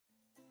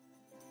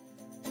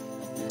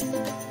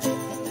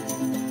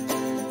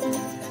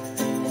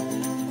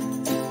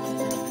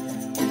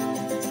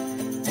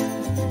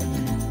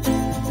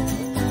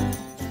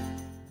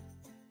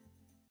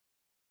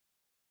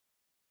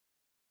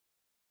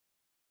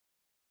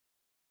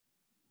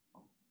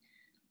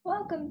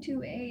Welcome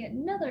to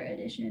another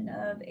edition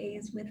of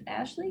A's with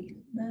Ashley.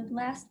 The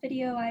last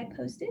video I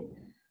posted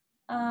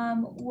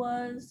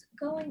was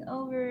going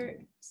over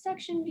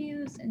section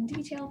views and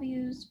detail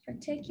views,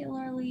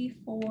 particularly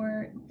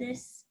for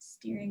this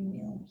steering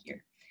wheel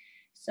here.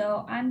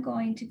 So I'm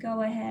going to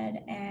go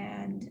ahead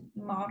and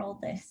model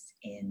this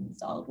in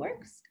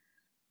SolidWorks.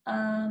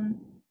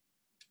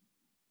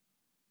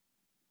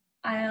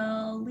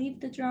 I'll leave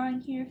the drawing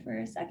here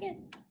for a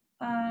second,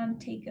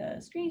 take a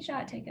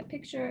screenshot, take a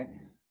picture.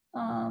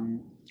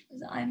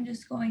 I'm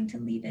just going to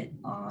leave it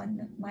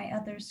on my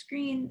other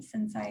screen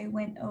since I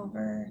went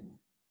over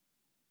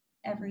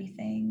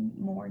everything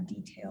more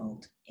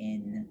detailed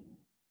in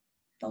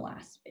the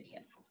last video.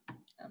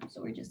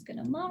 So we're just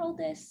gonna model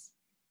this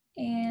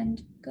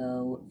and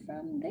go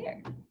from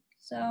there.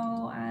 So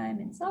I'm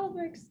in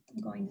SolidWorks,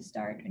 I'm going to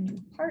start a new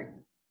part.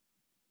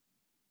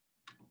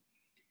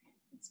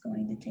 It's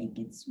going to take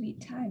its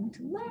sweet time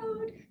to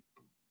load.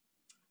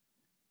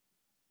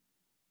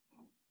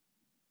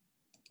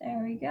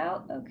 There we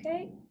go,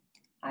 okay.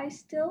 I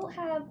still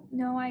have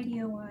no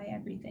idea why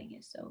everything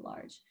is so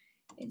large.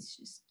 It's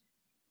just,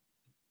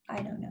 I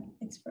don't know,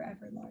 it's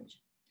forever large.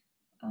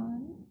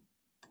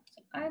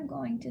 So I'm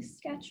going to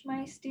sketch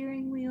my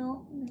steering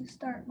wheel. I'm going to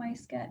start my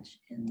sketch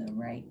in the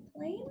right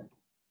plane.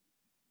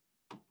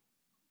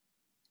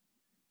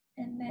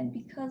 And then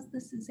because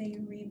this is a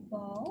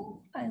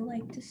revolve, I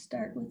like to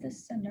start with a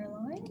center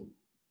line.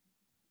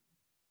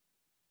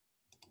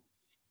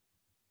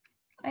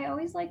 I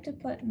always like to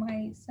put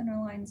my center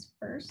lines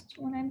first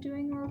when I'm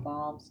doing a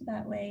revolve, so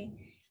that way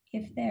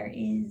if there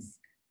is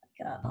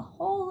like a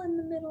hole in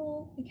the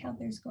middle, like how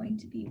there's going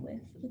to be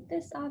with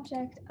this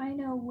object, I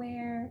know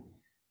where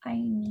I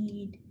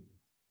need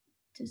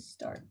to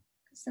start.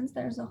 Since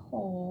there's a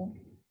hole,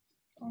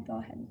 I'll go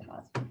ahead and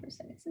pause for a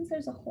second. Since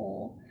there's a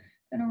hole,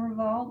 I'm going to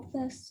revolve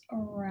this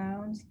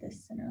around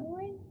this center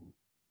line.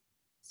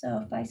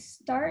 So if I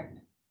start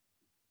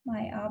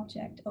my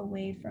object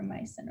away from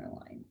my center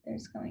line,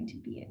 there's going to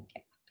be a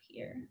gap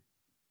here.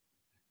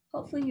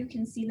 Hopefully you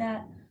can see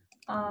that,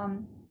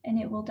 and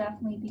it will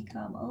definitely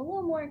become a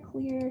little more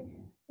clear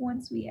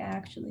once we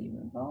actually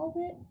revolve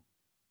it.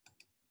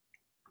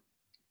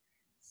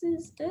 This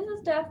is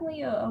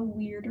definitely a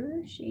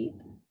weirder shape,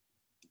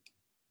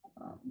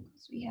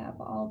 because we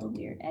have all the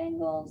weird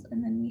angles,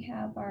 and then we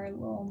have our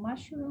little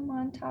mushroom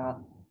on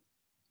top.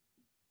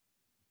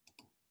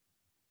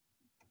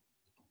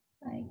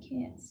 I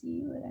can't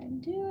see what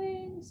I'm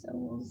doing, so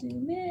we'll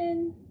zoom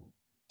in.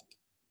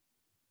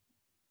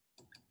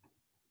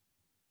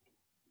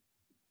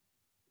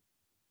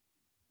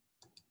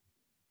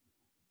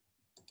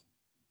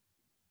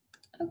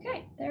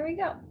 Okay, there we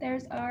go.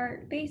 There's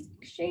our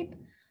basic shape.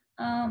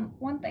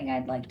 One thing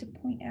I'd like to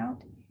point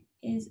out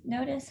is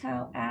notice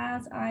how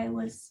as I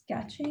was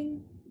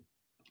sketching,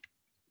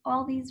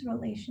 all these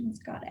relations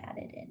got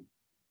added in.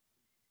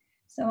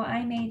 So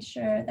I made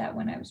sure that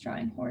when I was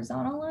drawing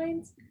horizontal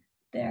lines,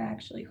 they're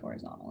actually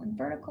horizontal, and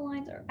vertical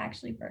lines are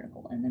actually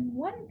vertical. And then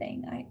one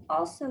thing I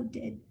also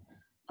did,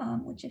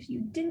 which if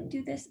you didn't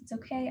do this, it's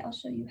okay, I'll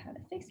show you how to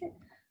fix it.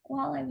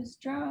 While I was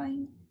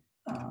drawing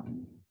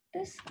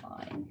this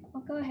line,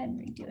 I'll go ahead and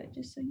redo it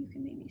just so you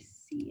can maybe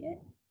see it.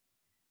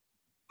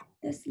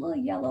 This little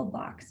yellow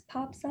box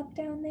pops up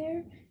down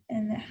there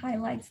and it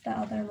highlights the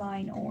other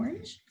line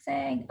orange,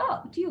 saying,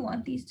 oh, do you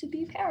want these to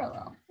be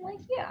parallel? I'm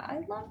like, yeah,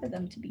 I'd love for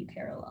them to be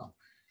parallel.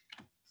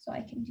 So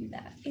I can do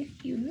that.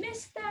 If you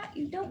miss that,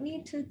 you don't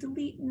need to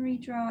delete and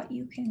redraw.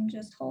 You can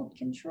just hold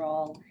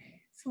Control,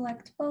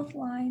 select both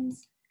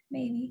lines,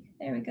 maybe,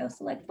 there we go,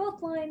 select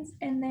both lines,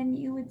 and then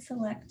you would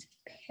select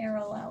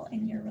parallel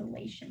in your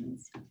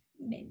relations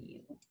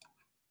menu.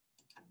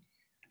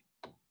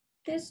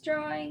 This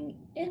drawing,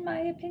 in my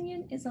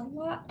opinion, is a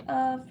lot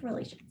of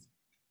relations.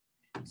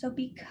 So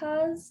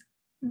because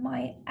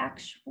my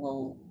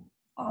actual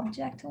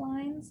object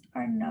lines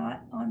are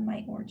not on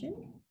my origin,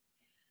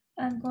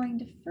 I'm going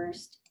to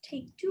first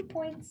take 2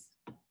 points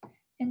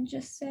and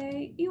just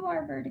say you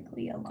are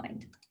vertically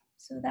aligned.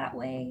 So that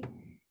way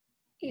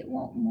it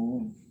won't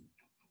move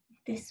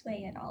this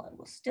way at all. It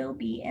will still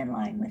be in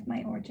line with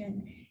my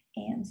origin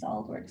and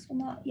SolidWorks will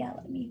not yell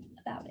at me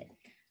about it.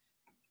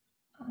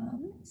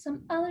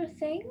 Some other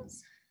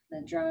things,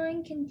 the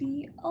drawing can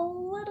be a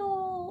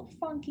little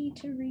funky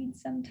to read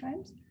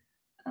sometimes.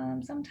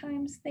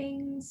 Sometimes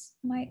things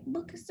might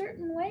look a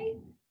certain way,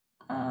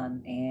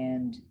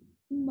 and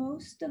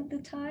most of the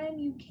time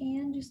you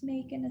can just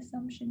make an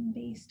assumption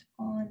based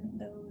on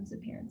those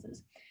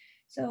appearances.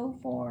 So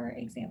for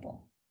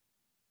example,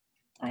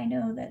 I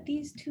know that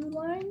these two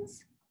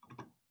lines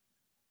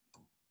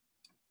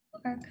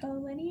are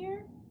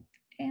collinear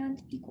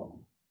and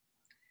equal.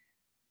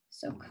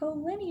 So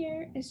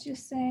collinear is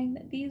just saying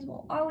that these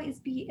will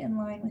always be in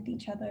line with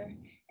each other,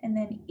 and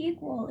then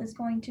equal is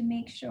going to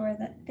make sure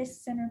that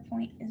this center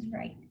point is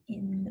right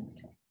in the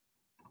middle.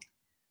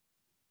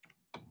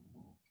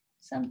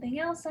 Something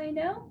else I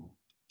know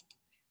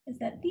is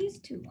that these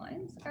two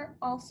lines are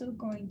also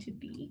going to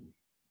be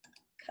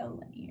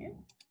collinear.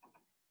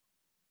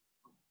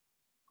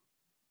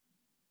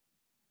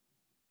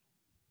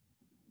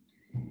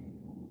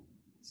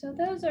 So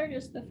those are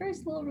just the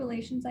first little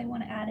relations I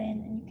want to add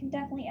in, and you can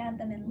definitely add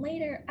them in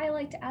later. I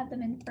like to add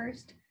them in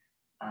first,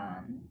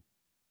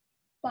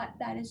 but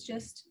that is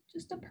just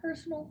a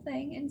personal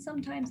thing, and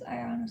sometimes I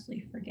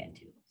honestly forget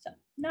to. So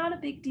not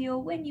a big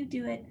deal when you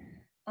do it,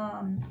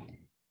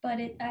 but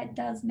it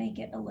does make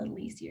it a little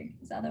easier,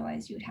 because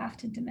otherwise you would have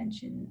to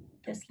dimension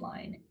this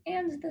line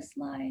and this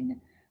line,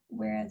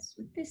 whereas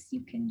with this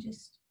you can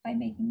just, by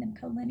making them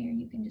collinear,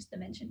 you can just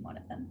dimension one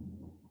of them.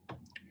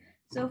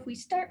 So if we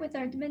start with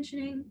our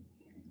dimensioning,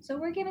 so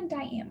we're given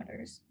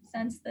diameters.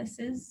 Since this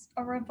is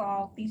a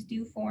revolve, these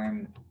do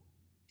form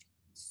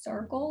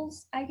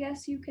circles, I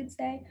guess you could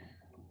say.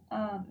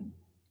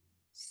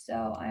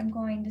 So I'm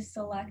going to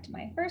select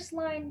my first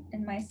line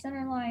and my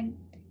center line.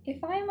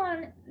 If I'm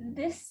on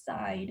this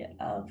side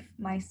of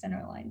my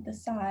center line, the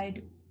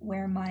side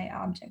where my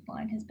object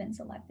line has been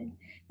selected,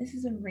 this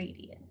is a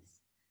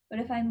radius. But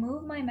if I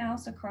move my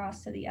mouse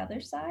across to the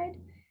other side,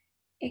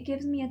 it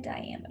gives me a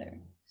diameter.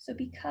 So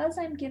because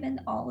I'm given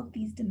all of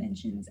these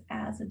dimensions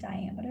as a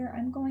diameter,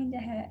 I'm going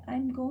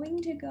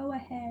to go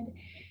ahead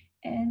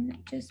and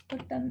just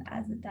put them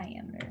as a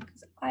diameter,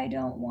 because I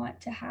don't want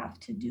to have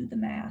to do the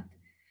math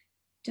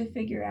to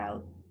figure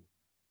out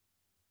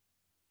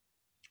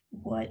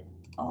what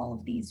all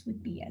of these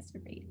would be as a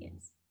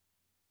radius.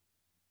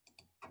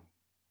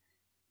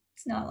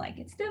 It's not like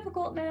it's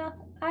difficult math,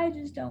 I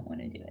just don't want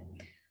to do it.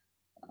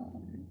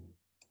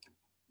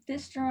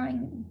 This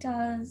drawing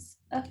does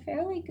a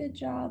fairly good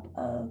job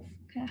of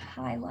kind of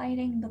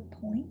highlighting the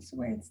points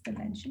where it's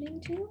dimensioning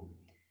to.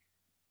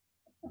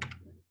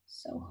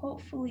 So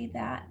hopefully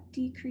that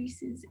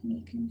decreases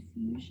any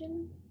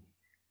confusion.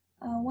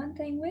 One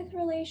thing with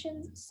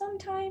relations,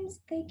 sometimes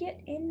they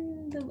get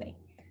in the way.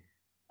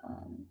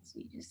 So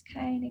you just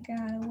kind of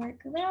gotta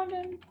work around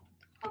them,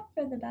 hope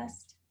for the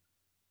best.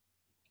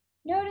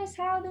 Notice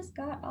how this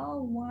got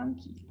all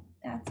wonky.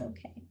 That's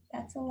okay,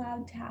 that's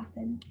allowed to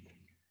happen.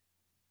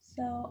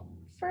 So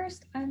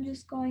first I'm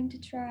just going to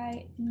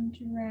try and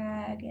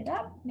drag it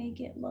up, make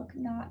it look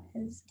not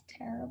as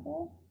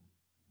terrible.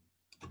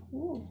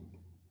 Ooh,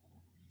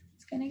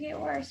 it's gonna get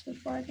worse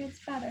before it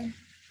gets better.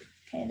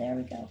 Okay, there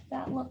we go.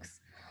 That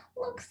looks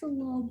a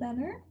little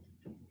better.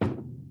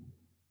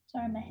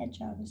 Sorry, my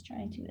hedgehog was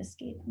trying to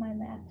escape my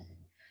lap.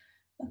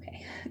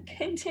 Okay,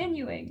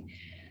 continuing.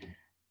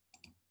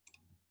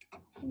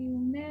 We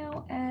will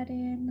now add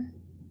in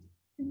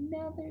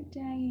another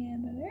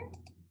diameter.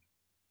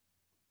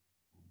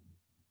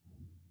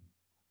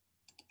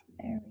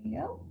 There we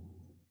go.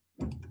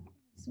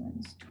 This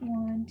one's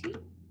 20.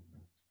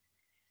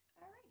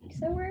 Alright,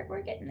 so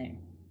we're getting there.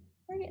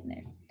 We're getting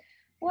there.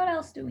 What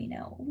else do we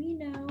know? We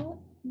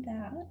know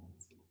that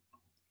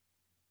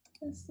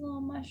this little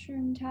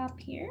mushroom top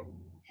here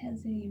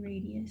has a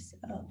radius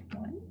of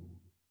 1.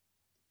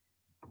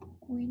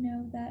 We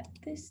know that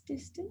this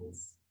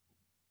distance,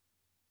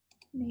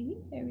 maybe,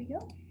 there we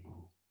go,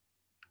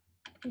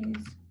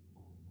 is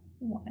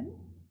 1.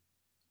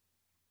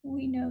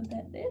 We know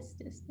that this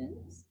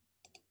distance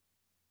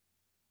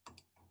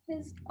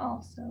is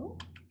also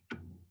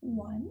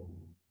 1.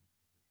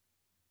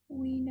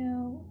 We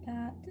know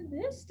that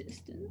this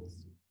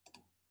distance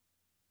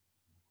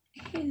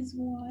is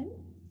 1.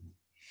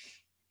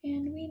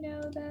 And we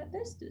know that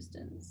this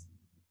distance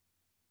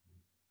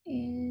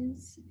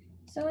is,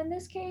 so in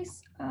this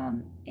case,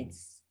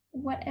 it's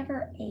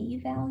whatever a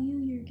value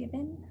you're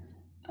given,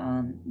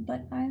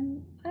 but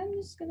I'm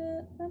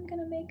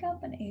gonna make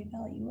up an a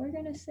value. We're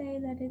gonna say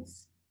that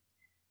it's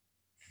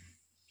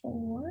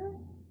 4.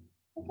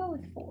 We'll go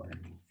with 4.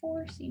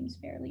 4 seems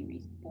fairly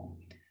reasonable.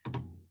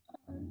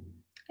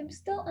 I'm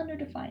still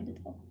underdefined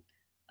though,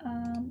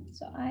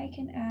 so I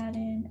can add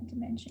in a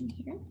dimension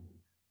here,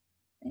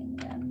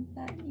 and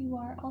that you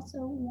are also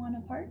 1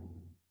 apart.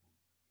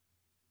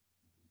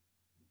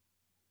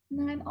 And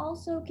then I'm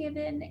also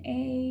given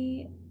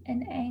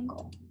an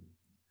angle.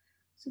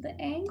 So the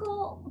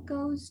angle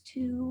goes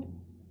to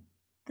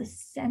the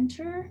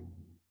center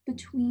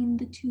between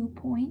the 2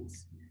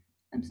 points.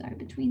 I'm sorry,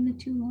 between the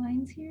 2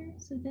 lines here.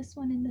 So this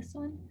one and this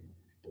one.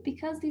 But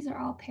because these are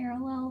all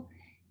parallel,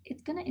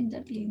 it's going to end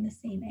up being the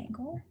same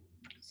angle.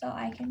 So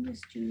I can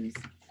just choose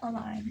a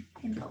line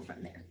and go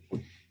from there.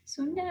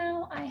 So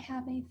now I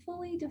have a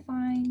fully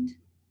defined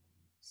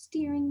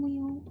steering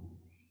wheel.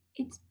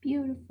 It's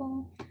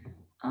beautiful.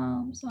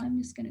 So I'm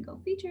just going to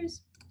go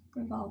features,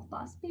 revolve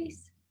boss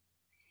base,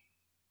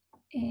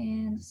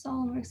 and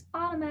SolidWorks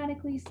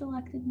automatically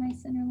selected my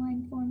center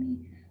line for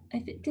me.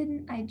 If it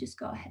didn't, I'd just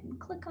go ahead and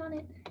click on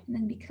it. And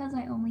then because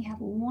I only have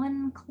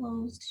one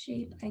closed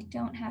shape, I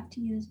don't have to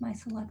use my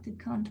selected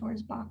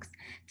contours box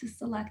to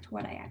select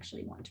what I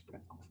actually want to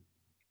revolve.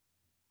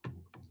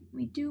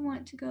 We do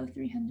want to go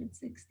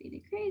 360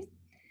 degrees.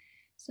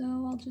 So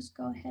I'll just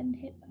go ahead and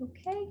hit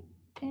OK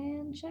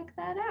and check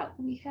that out.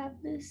 We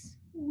have this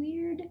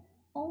weird,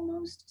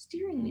 almost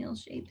steering wheel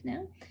shape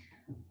now.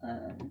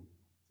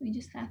 We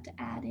just have to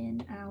add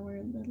in our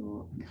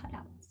little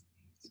cutouts.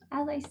 So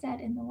as I said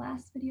in the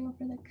last video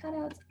for the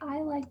cutouts,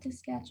 I like to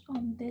sketch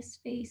on this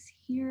face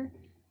here.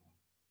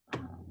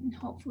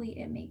 Hopefully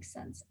it makes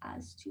sense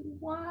as to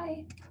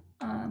why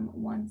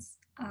once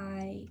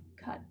I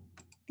cut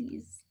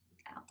these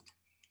out.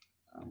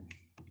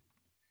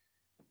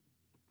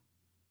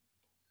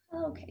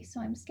 Okay, so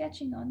I'm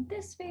sketching on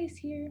this face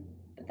here,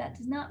 but that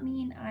does not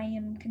mean I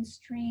am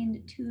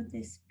constrained to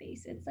this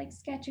face. It's like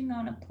sketching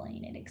on a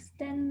plane. It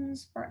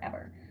extends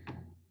forever.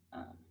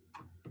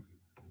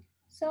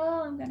 So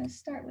I'm going to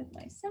start with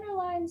my center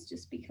lines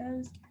just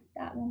because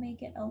that will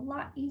make it a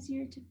lot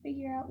easier to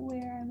figure out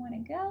where I want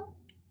to go.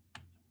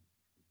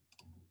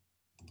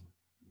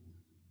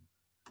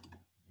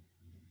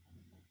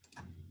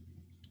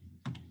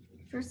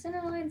 For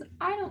center lines,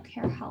 I don't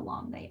care how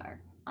long they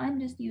are. I'm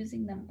just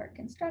using them for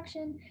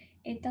construction.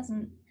 It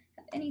doesn't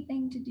have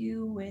anything to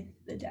do with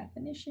the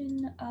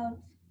definition of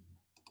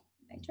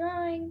my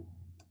drawing.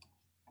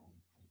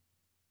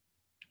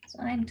 So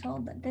I'm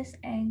told that this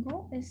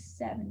angle is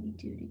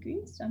 72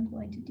 degrees, so I'm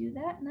going to do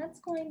that, and that's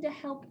going to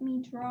help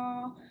me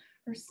draw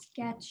or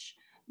sketch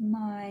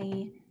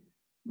my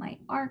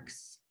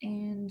arcs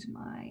and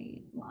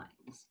my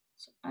lines.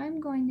 So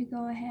I'm going to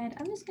go ahead,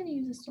 I'm just going to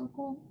use a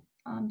circle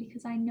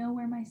because I know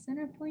where my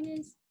center point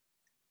is.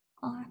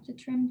 I'll have to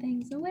trim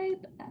things away,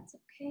 but that's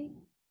okay.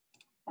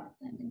 I'm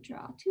going to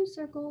draw 2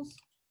 circles.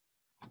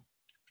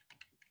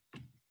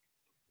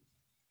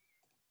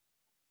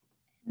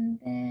 And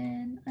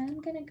then I'm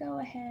going to go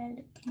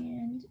ahead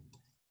and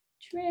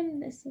trim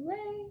this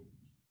away.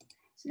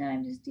 So now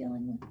I'm just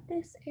dealing with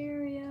this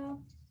area.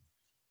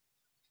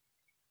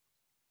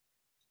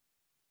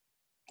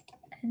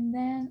 And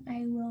then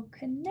I will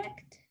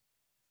connect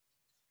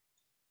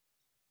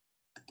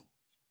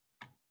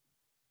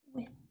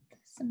with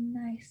some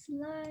nice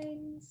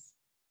lines.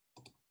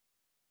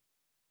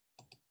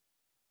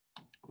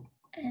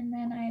 And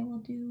then I will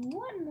do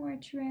one more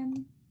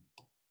trim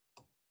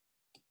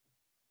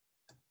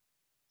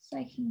so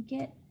I can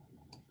get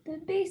the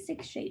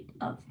basic shape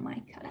of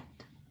my cutout.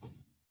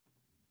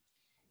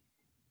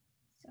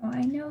 So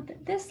I know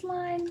that this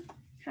line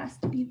has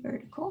to be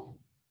vertical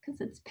because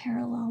it's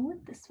parallel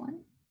with this one.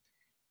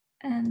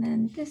 And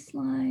then this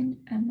line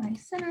and my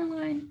center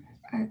line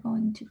are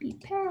going to be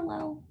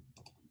parallel.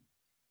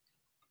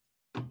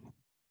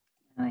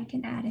 Now I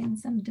can add in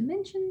some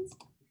dimensions.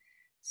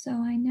 So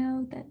I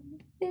know that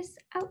this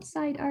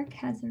outside arc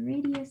has a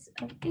radius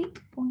of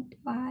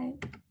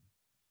 8.5.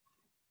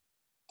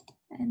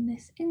 And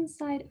this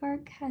inside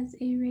arc has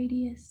a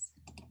radius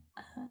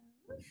of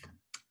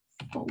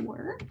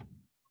 4.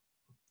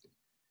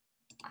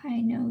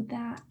 I know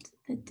that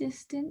the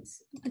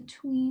distance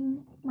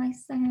between my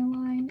center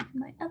line and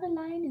my other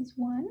line is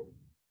 1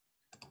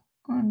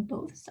 on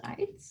both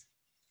sides.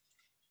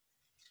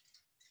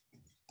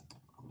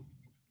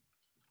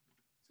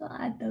 So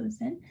I'll add those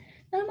in.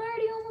 And I'm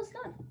already almost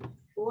done.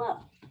 Whoa.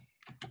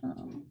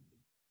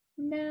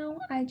 Now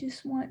I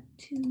just want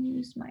to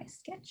use my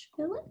sketch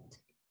fillet.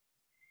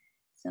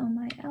 So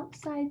my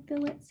outside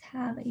fillets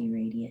have a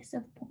radius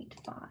of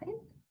 0.5.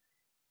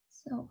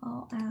 So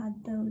I'll add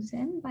those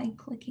in by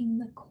clicking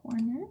the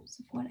corners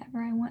of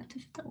whatever I want to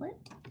fillet.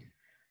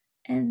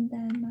 And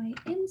then my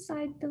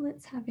inside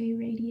fillets have a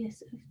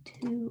radius of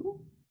 2.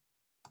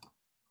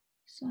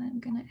 So I'm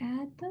going to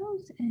add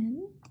those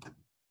in.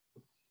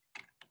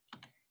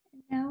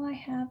 And now I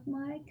have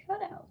my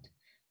cutout.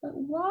 But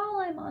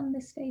while I'm on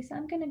this face,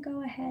 I'm going to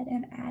go ahead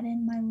and add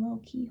in my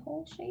little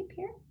keyhole shape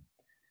here.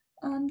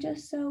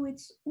 Just so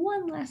it's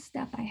one less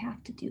step I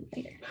have to do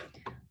later.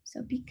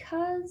 So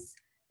because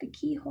the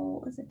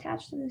keyhole is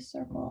attached to this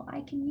circle,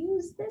 I can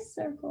use this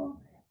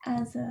circle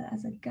as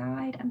a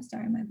guide. I'm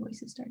sorry, my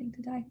voice is starting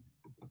to die.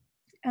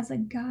 As a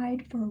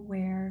guide for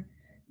where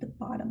the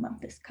bottom of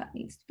this cut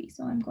needs to be.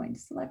 So I'm going to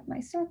select my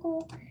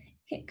circle,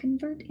 hit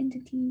convert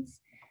entities,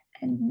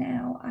 and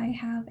now I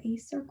have a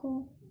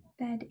circle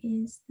that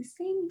is the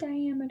same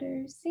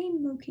diameter,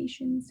 same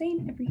location,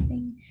 same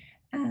everything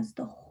as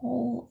the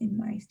hole in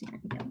my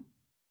steering wheel.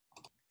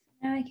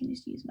 Now I can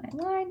just use my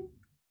line.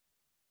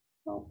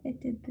 Oh,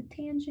 it did the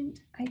tangent.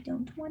 I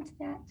don't want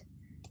that.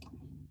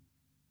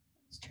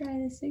 Let's try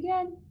this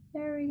again.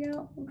 There we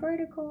go.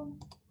 Vertical,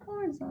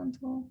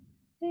 horizontal,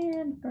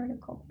 and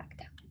vertical back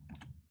down.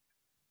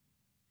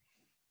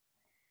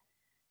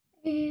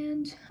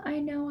 And I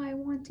know I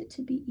want it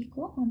to be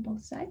equal on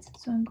both sides,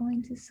 so I'm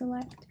going to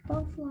select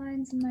both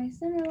lines in my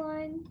center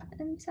line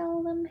and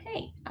tell them,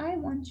 hey, I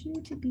want you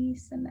to be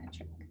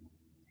symmetric.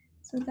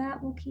 So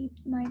that will keep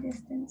my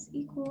distance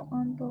equal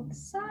on both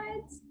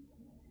sides.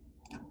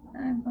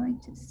 I'm going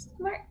to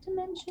smart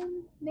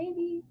dimension,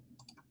 maybe.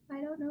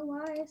 I don't know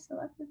why I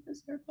selected the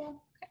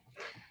circle. Okay.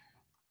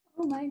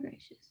 Oh my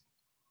gracious.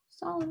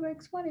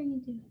 SolidWorks, what are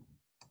you doing?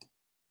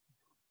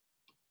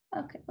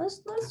 Okay,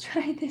 let's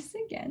try this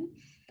again.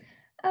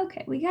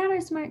 Okay, we got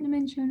our smart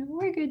dimension.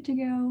 We're good to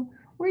go.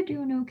 We're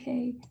doing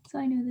okay. So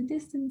I know the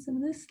distance of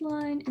this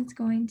line is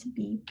going to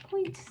be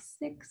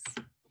 0.6.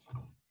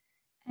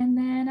 And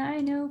then I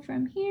know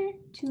from here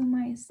to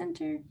my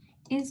center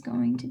is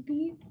going to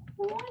be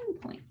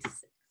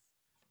 1.6.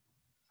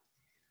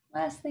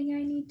 Last thing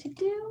I need to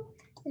do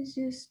is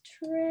just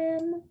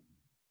trim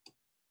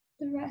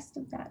the rest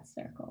of that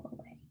circle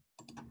away.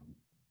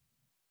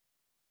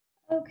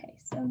 Okay,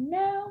 so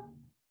now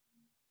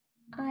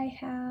I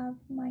have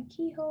my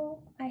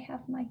keyhole, I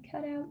have my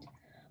cutout.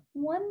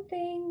 One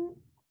thing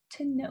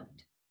to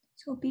note,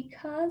 so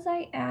because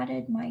I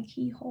added my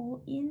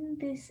keyhole in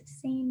this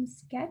same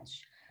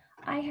sketch,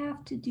 I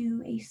have to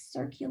do a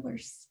circular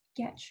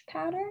sketch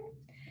pattern,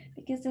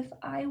 because if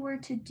I were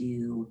to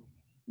do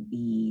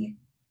the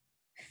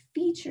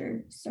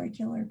feature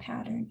circular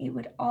pattern, it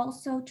would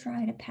also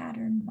try to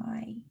pattern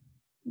my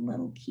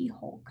little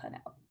keyhole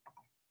cutout.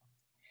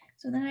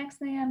 So the next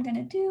thing I'm going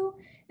to do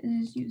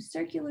is use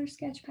circular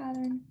sketch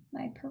pattern.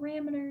 My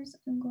parameters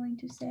I'm going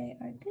to say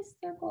are this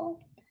circle.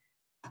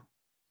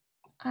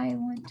 I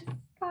want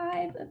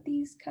 5 of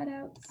these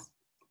cutouts,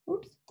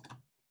 oops,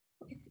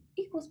 with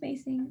equal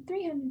spacing,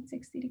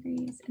 360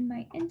 degrees, and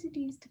my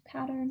entities to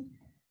pattern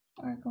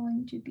are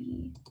going to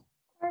be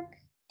arc,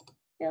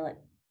 fillet,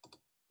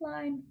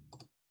 line,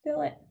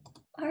 fillet,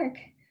 arc,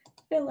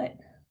 fillet,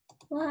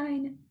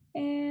 line,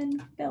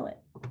 and fillet.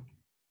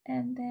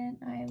 And then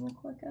I will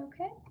click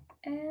OK,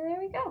 and there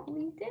we go,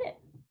 we did it.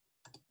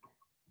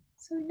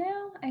 So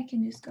now I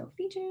can just go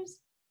features,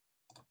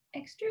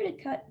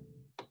 extruded cut,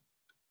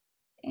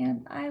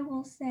 and I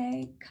will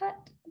say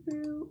cut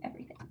through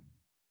everything.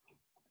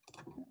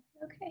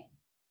 Okay,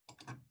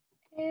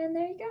 and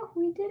there you go,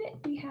 we did it.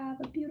 We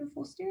have a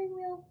beautiful steering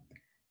wheel.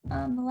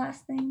 The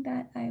last thing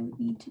that I would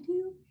need to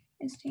do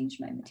is change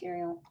my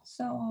material.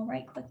 So I'll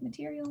right click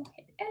material,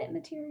 hit edit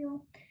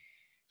material,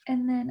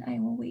 and then I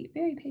will wait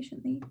very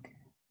patiently.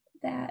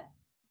 That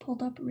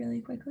pulled up really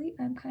quickly.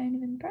 I'm kind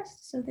of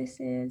impressed. So this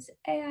is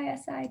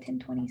AISI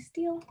 1020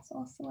 steel. So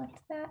I'll select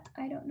that.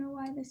 I don't know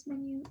why this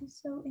menu is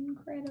so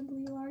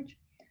incredibly large.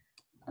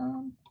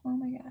 Oh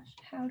my gosh,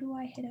 how do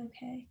I hit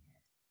OK?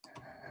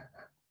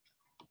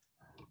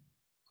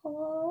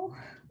 Hello?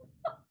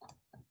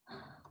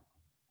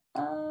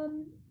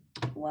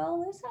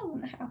 Well, this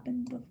hasn't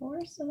happened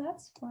before, so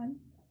that's fun.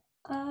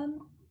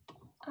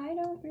 I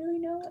don't really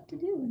know what to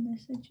do in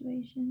this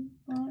situation,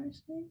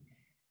 honestly.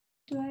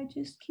 Do I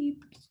just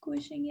keep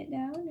squishing it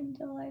down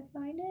until I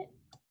find it?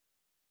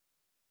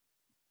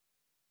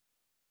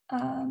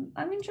 I'm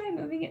gonna try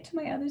moving it to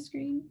my other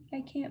screen.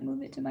 I can't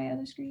move it to my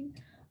other screen.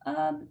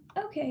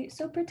 Okay,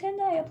 so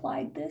pretend I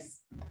applied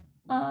this.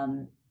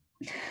 I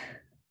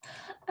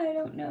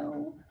don't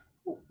know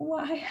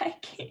why I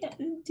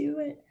can't do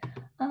it.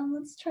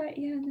 Let's try,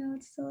 yeah, no,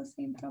 it's still the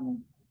same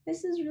problem.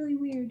 This is really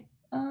weird.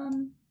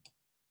 Can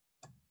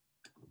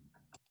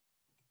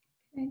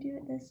I do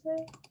it this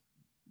way?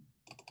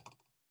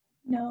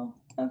 No,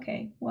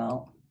 okay,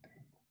 well,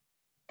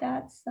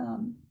 that's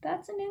an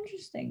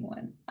interesting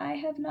one. I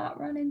have not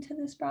run into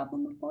this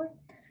problem before.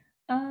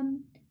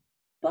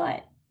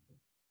 But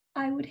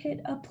I would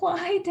hit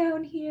apply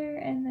down here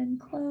and then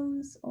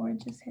close, or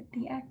just hit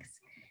the X.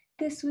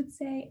 This would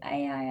say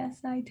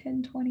AISI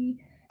 1020,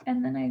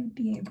 and then I would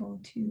be able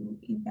to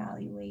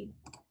evaluate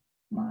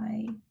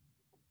my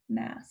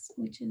mass,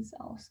 which is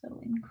also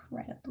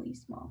incredibly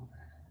small.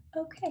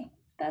 Okay,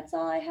 that's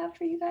all I have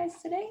for you guys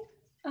today.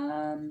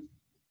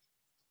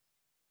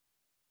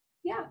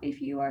 Yeah, if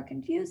you are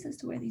confused as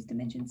to where these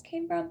dimensions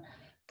came from,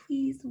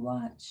 please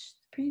watch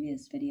the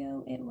previous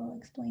video. It will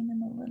explain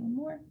them a little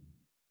more.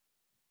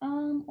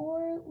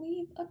 Or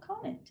leave a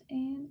comment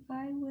and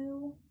I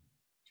will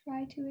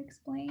try to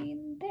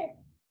explain there.